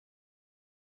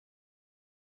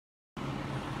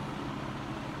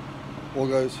Well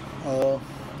guys,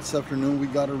 this afternoon we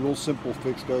got a real simple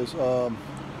fix, guys.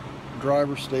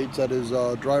 Driver states that his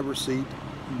driver's seat,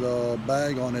 the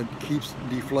bag on it keeps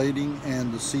deflating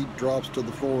and the seat drops to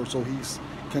the floor, so he's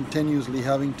continuously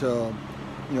having to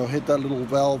hit that little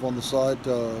valve on the side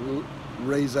to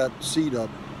raise that seat up.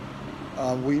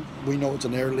 We know it's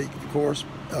an air leak, of course.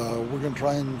 We're going to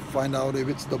try and find out if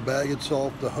it's the bag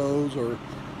itself, the hose, or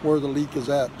where the leak is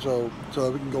at, so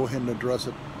we can go ahead and address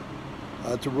it.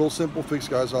 It's a real simple fix,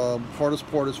 guys. Hardest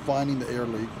part is finding the air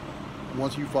leak.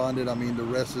 Once you find it, I mean, the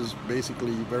rest is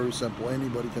basically very simple.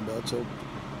 Anybody can do it. So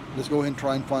let's go ahead and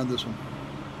try and find this one.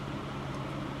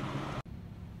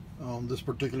 This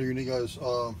particular unit, guys,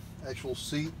 actual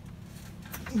seat.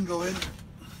 You can go ahead,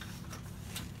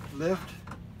 lift,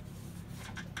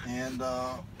 and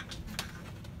let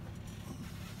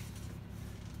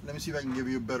me see if I can give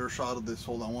you a better shot of this.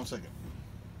 Hold on one second.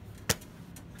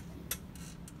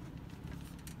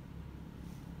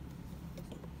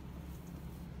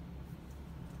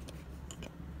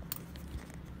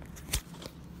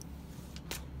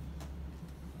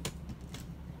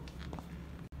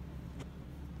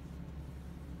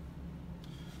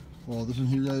 Well, this one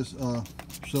here, guys,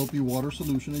 soapy water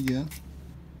solution again.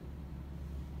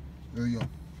 There you go.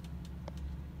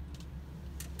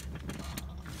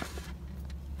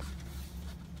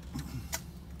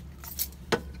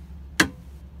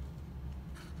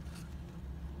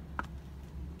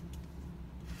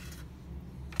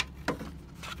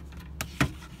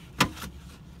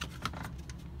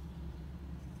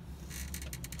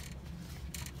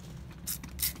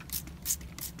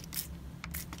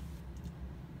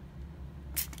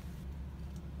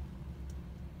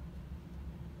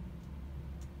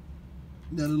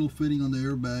 That little fitting on the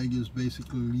airbag is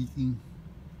basically leaking,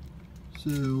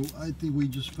 so I think we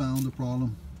just found the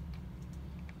problem.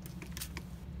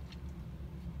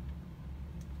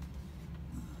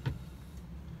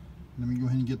 Let me go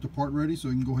ahead and get the part ready so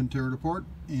we can go ahead and tear it apart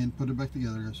and put it back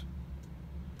together, guys.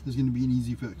 This is going to be an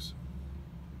easy fix.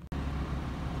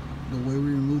 The way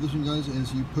we remove this one, guys,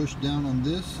 is you push down on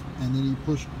this and then you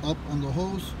push up on the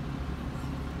hose,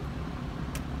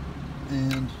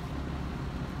 and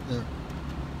there.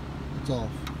 It's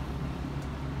off.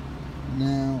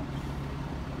 Now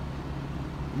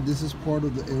this is part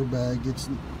of the airbag.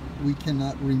 We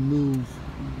cannot remove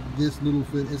this little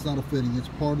fit. It's not a fitting, it's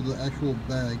part of the actual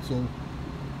bag, so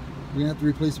we're gonna have to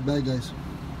replace the bag, guys.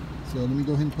 So let me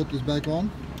go ahead and put this back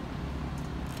on.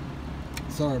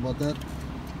 Sorry about that.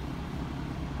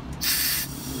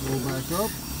 Go back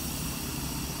up,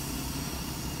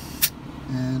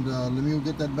 and let me go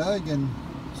get that bag and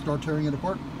start tearing it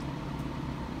apart.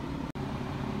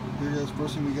 Here, guys,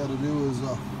 first thing we got to do is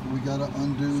we got to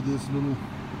undo this little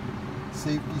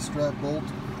safety strap bolt.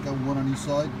 Got one on each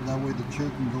side. That way the chair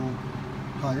can go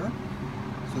higher,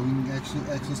 so we can actually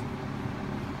access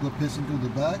the piston through the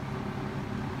back.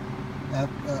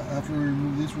 After we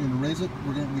remove this, we're going to raise it.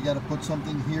 We got to put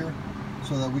something here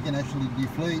so that we can actually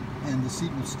deflate and the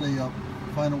seat will stay up.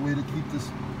 Find a way to keep this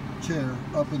chair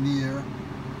up in the air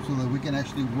so that we can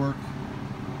actually work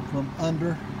from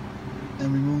under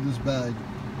and remove this bag.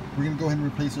 We're going to go ahead and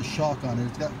replace a shock on it.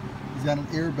 It's got an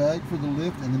airbag for the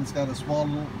lift, and then it's got a small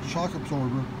little shock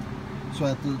absorber so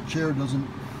that the chair doesn't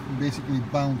basically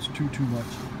bounce too much.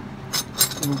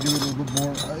 It'll give it a little bit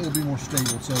more, it'll be more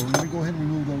stable. So let me go ahead and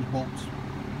remove those bolts.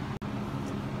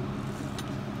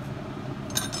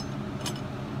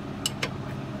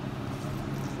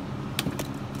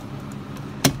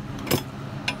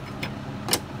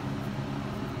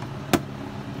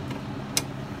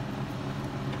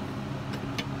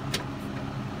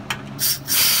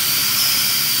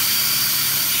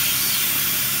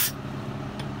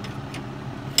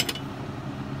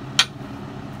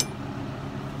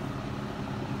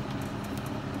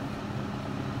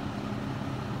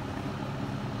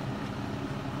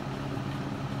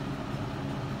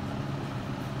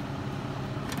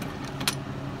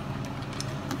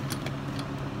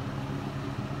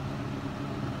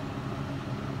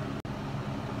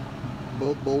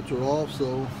 Both bolts are off,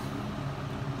 so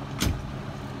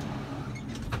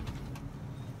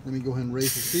let me go ahead and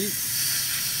raise the seat.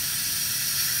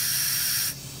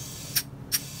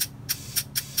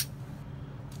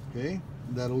 Okay,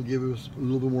 that'll give us a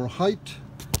little bit more height.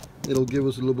 It'll give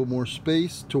us a little bit more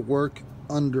space to work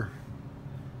under.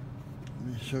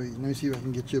 Let me show you. Let me see if I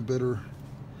can get you a better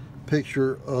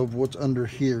picture of what's under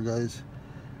here, guys.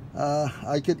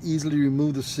 I could easily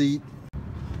remove the seat.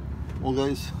 Well,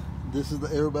 guys, this is the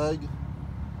airbag,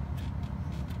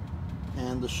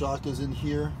 and the shock is in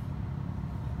here.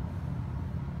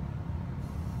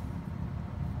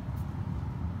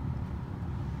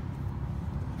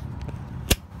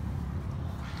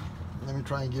 me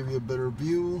try and give you a better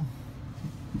view.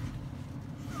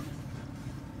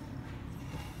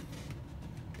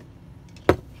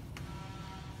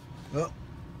 Well,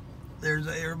 there's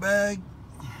the airbag.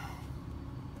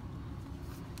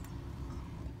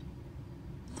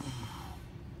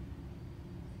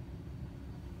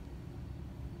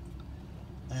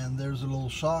 And there's a little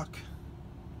shock.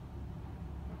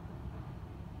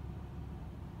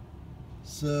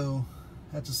 So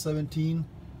that's a 17.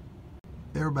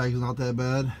 Airbag is not that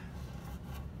bad.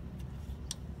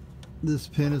 This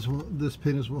pin is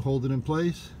what holds it in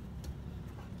place.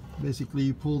 Basically,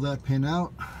 you pull that pin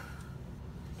out,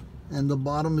 and the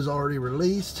bottom is already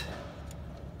released.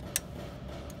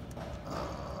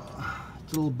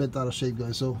 It's a little bent out of shape,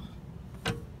 guys, so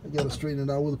I gotta straighten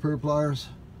it out with the pair of pliers.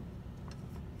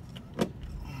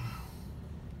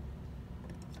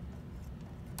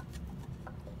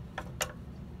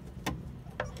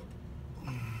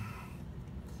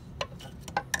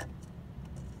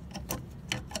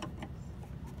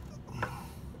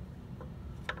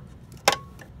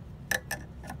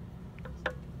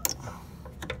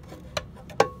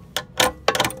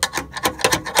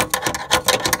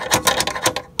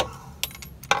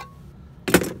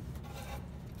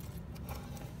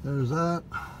 There's that.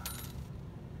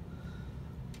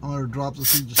 I'm going to drop the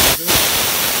seat just a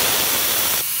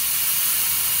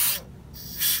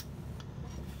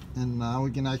bit. And now we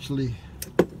can actually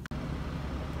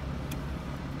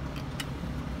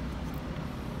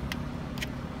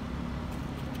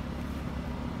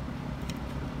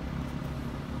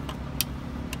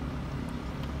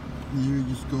you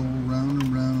just go round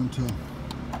and round until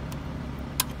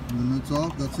the nuts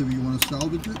off. That's if you want to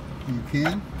salvage it, you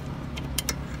can.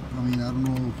 I mean, I don't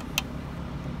know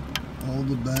if all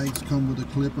the bags come with a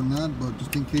clip or not, but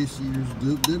just in case yours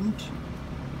didn't,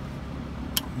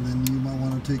 then you might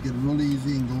want to take it real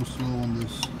easy and go slow on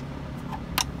this.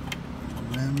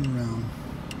 Round and round.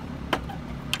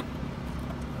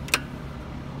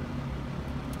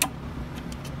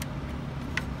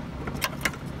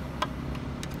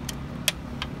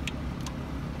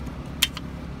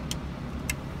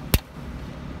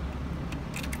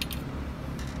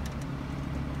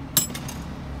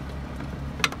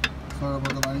 Sorry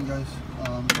about the lighting, guys.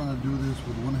 I'm trying to do this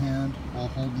with one hand while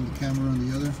holding the camera on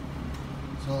the other,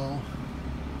 so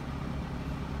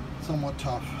somewhat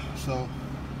tough. So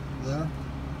there,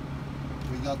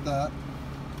 we got that.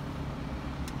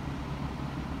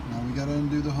 Now we got to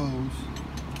undo the hose.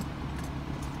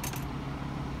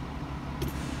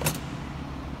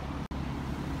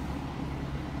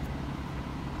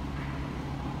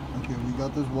 Okay, we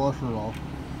got this washer off.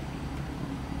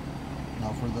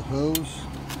 Now for the hose,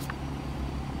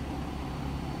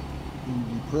 you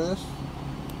depress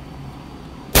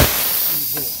and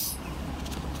pull.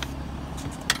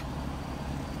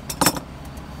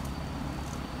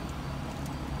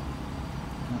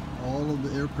 Now all of the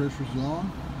air pressure is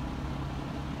on.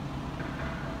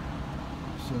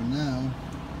 So now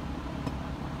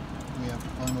we have to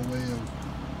find a way of.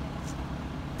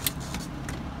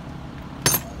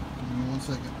 Give me 1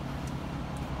 second.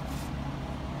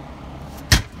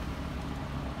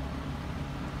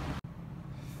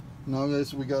 Now,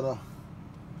 guys, we gotta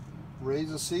raise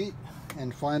the seat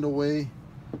and find a way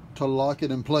to lock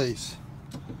it in place.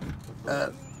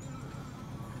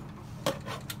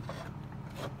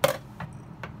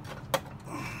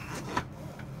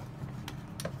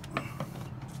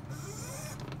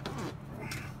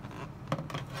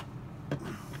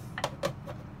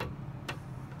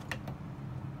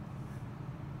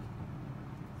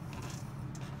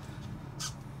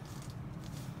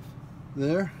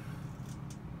 There.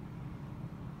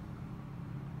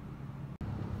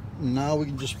 Now we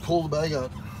can just pull the bag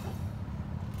out.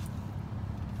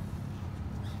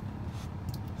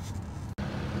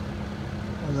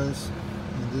 Well, guys,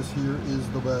 and this here is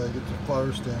the bag. It's a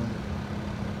Firestone.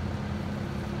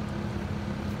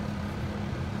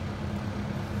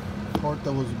 The part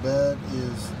that was bad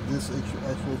is this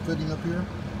actual fitting up here,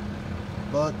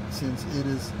 but since it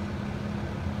is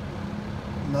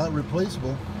not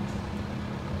replaceable,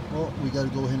 well, we got to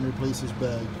go ahead and replace this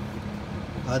bag.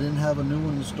 I didn't have a new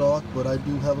one in stock, but I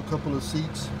do have a couple of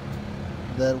seats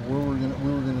that we were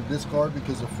gonna discard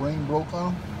because the frame broke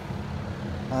on them.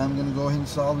 I'm gonna go ahead and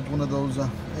salvage one of those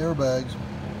airbags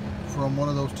from one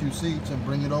of those two seats and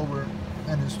bring it over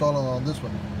and install it on this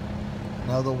one.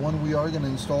 Now the one we are gonna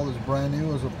install is brand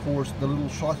new, is of course the little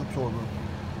shock absorber.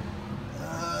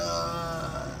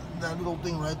 That little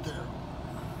thing right there.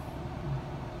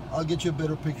 I'll get you a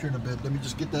better picture in a bit. Let me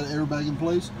just get that airbag in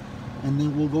place, and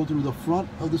then we'll go through the front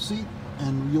of the seat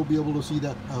and you'll be able to see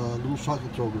that little shock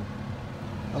absorber.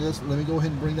 I guess let me go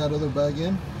ahead and bring that other bag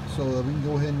in so that we can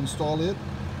go ahead and install it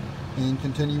and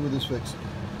continue with this fix.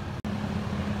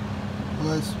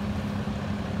 Well, guys,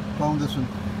 found this one.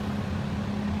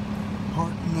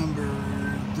 Part number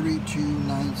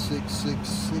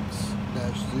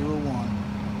 329666-01.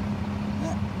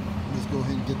 Yeah, let's go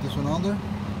ahead and get this one on there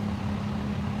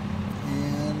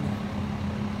and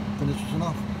finish this one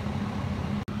off.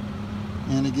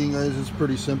 And again, guys, it's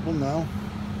pretty simple now.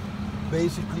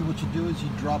 Basically what you do is you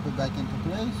drop it back into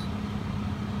place.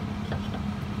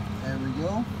 There we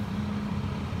go.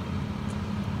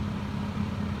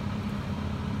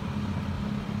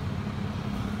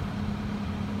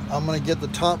 I'm going to get the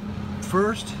top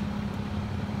first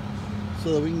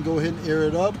so that we can go ahead and air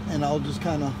it up, and I'll just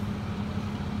kind of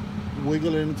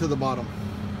wiggle it into the bottom.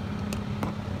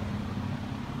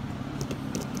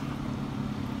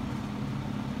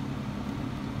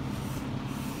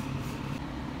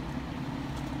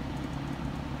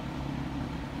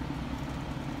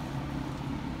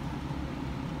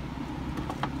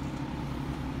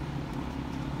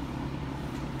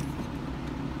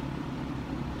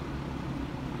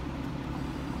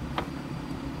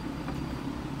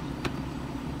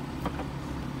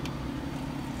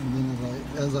 And then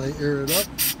as I air it up,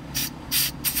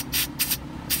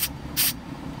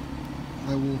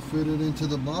 I will fit it into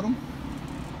the bottom.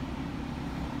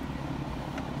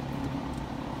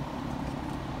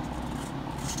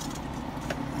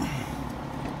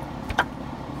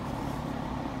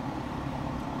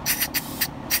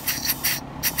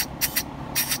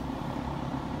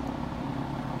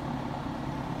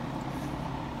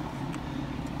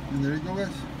 And there you go,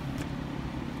 guys.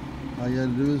 All you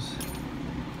gotta do is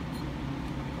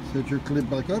set your clip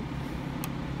back up.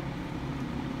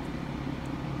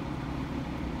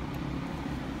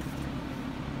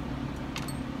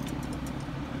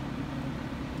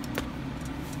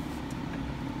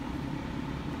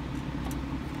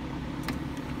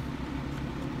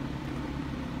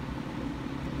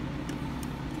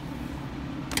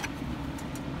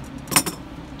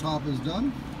 Top is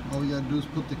done. All we gotta do is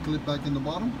put the clip back in the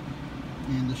bottom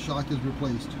and the shock is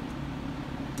replaced.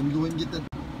 Let me go ahead and get that.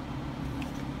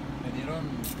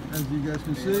 As you guys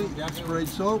can see, sprayed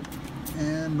soap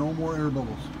and no more air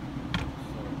bubbles.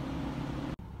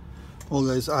 Well,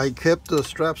 guys, I kept the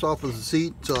straps off of the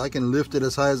seat so I can lift it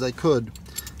as high as I could,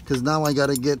 because now I got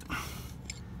to get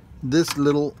this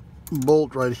little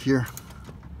bolt right here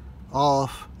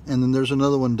off, and then there's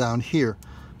another one down here.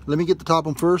 Let me get the top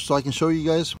one first so I can show you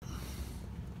guys.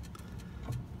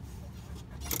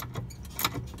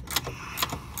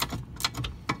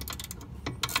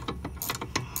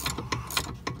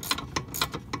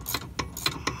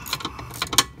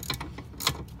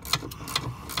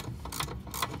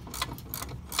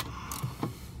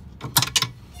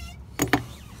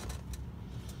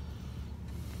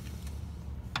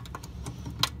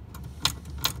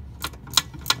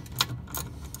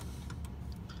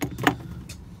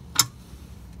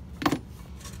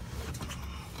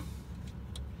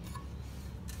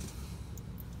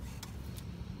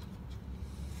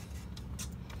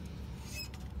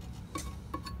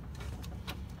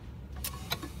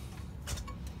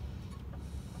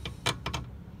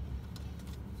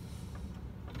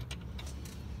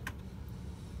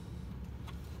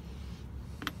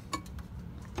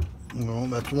 Well,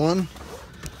 that's one.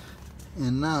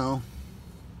 And now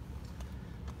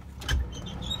let's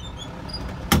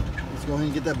go ahead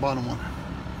and get that bottom one.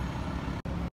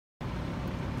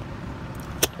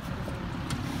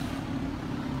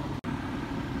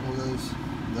 Well, guys,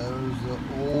 there's the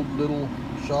old little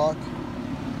shock,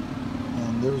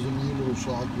 and there's a new little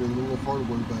shock with a little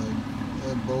hardware bag.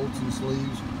 Add bolts and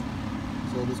sleeves.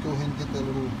 So let's go ahead and get that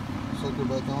little sucker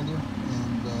back on there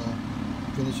and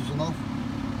finish this one off.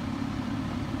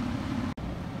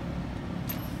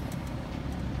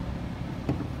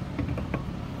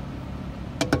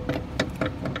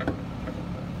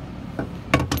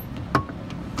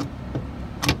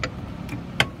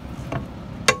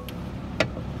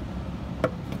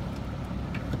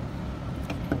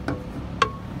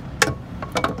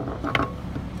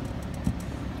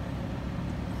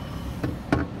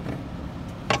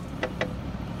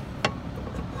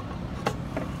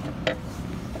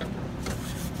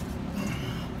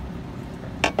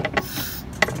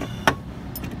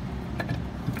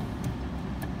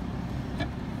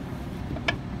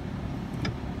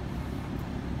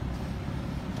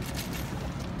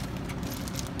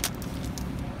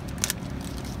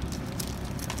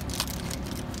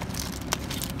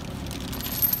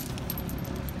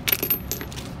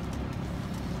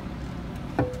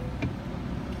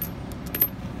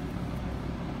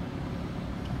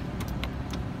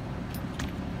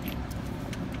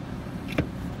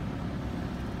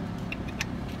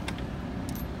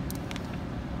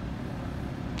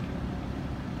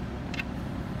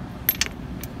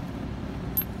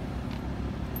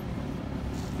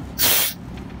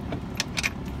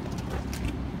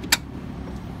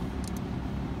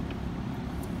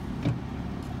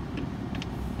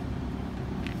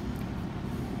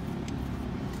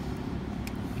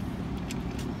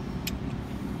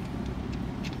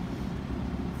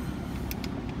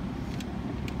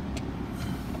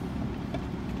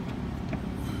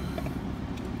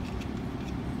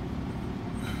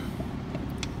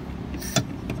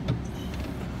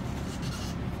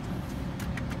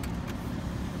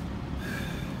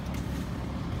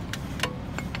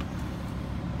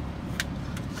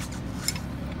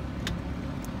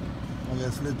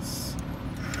 guys,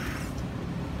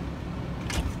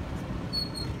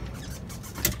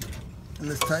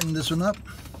 let's tighten this one up.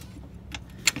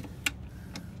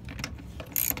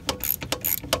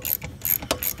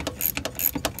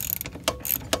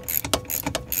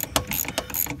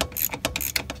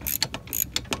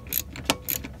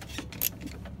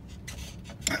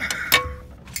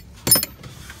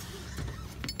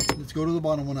 Let's go to the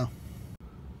bottom one now.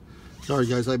 Sorry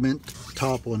guys, I meant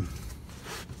top one.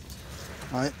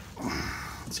 Alright,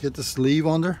 let's get the sleeve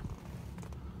on there.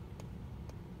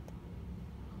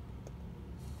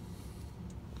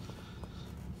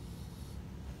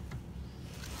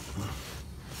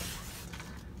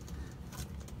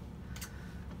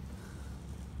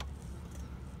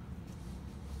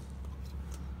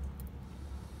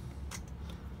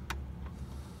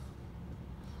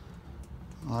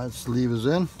 Alright, sleeve is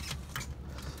in.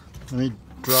 Let me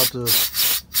drop the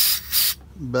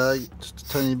bag just a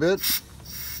tiny bit.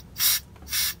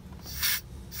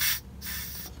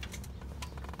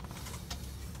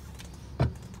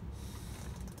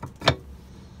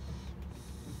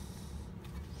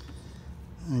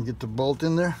 And get the bolt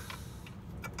in there.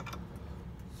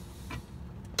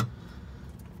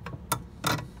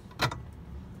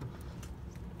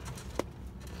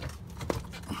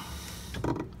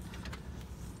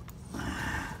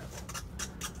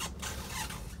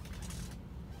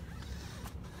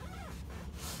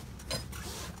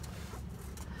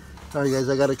 Alright guys,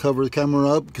 I gotta cover the camera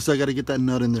up because I gotta get that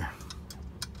nut in there.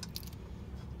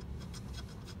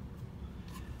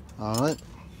 Alright.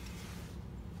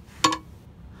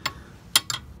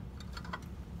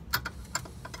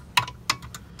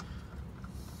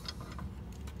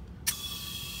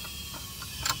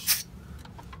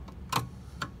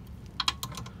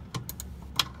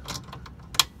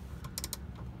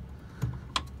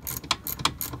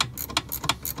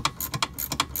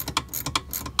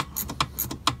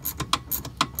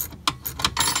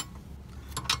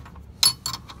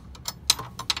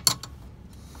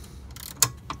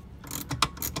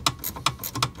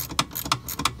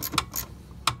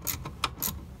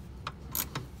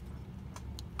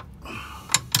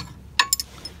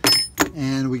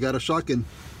 And we got a shotgun.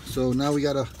 So now we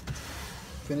gotta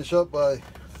finish up by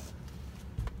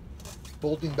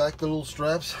bolting back the little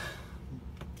straps,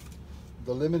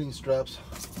 the limiting straps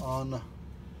on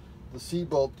the seat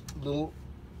bolt, little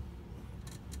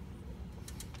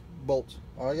bolts.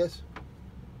 Alright guys?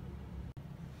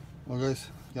 Well guys,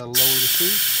 gotta lower the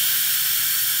seat.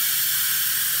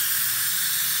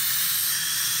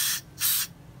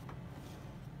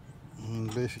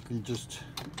 And basically just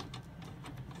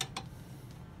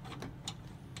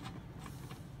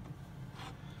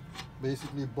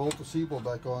bolt the seat bolt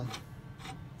back on.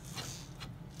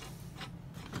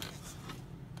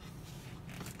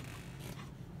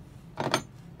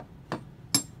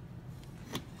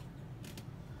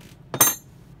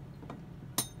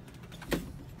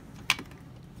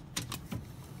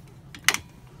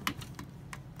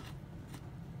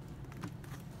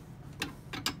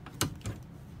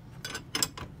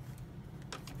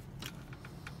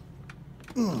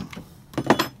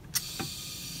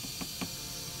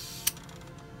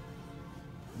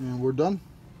 And we're done.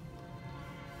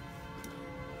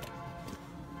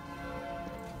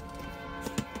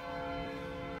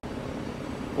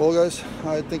 Well guys,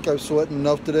 I think I've sweated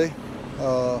enough today.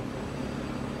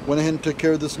 Went ahead and took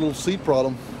care of this little seat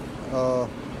problem.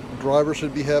 Driver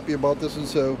should be happy about this, and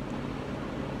so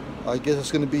I guess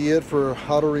it's going to be it for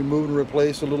how to remove and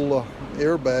replace a little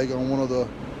airbag on one of the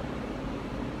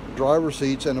driver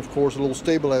seats, and of course a little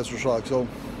stabilizer shock. So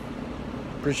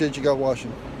appreciate you guys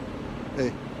watching.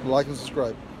 Hey, like and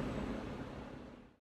subscribe.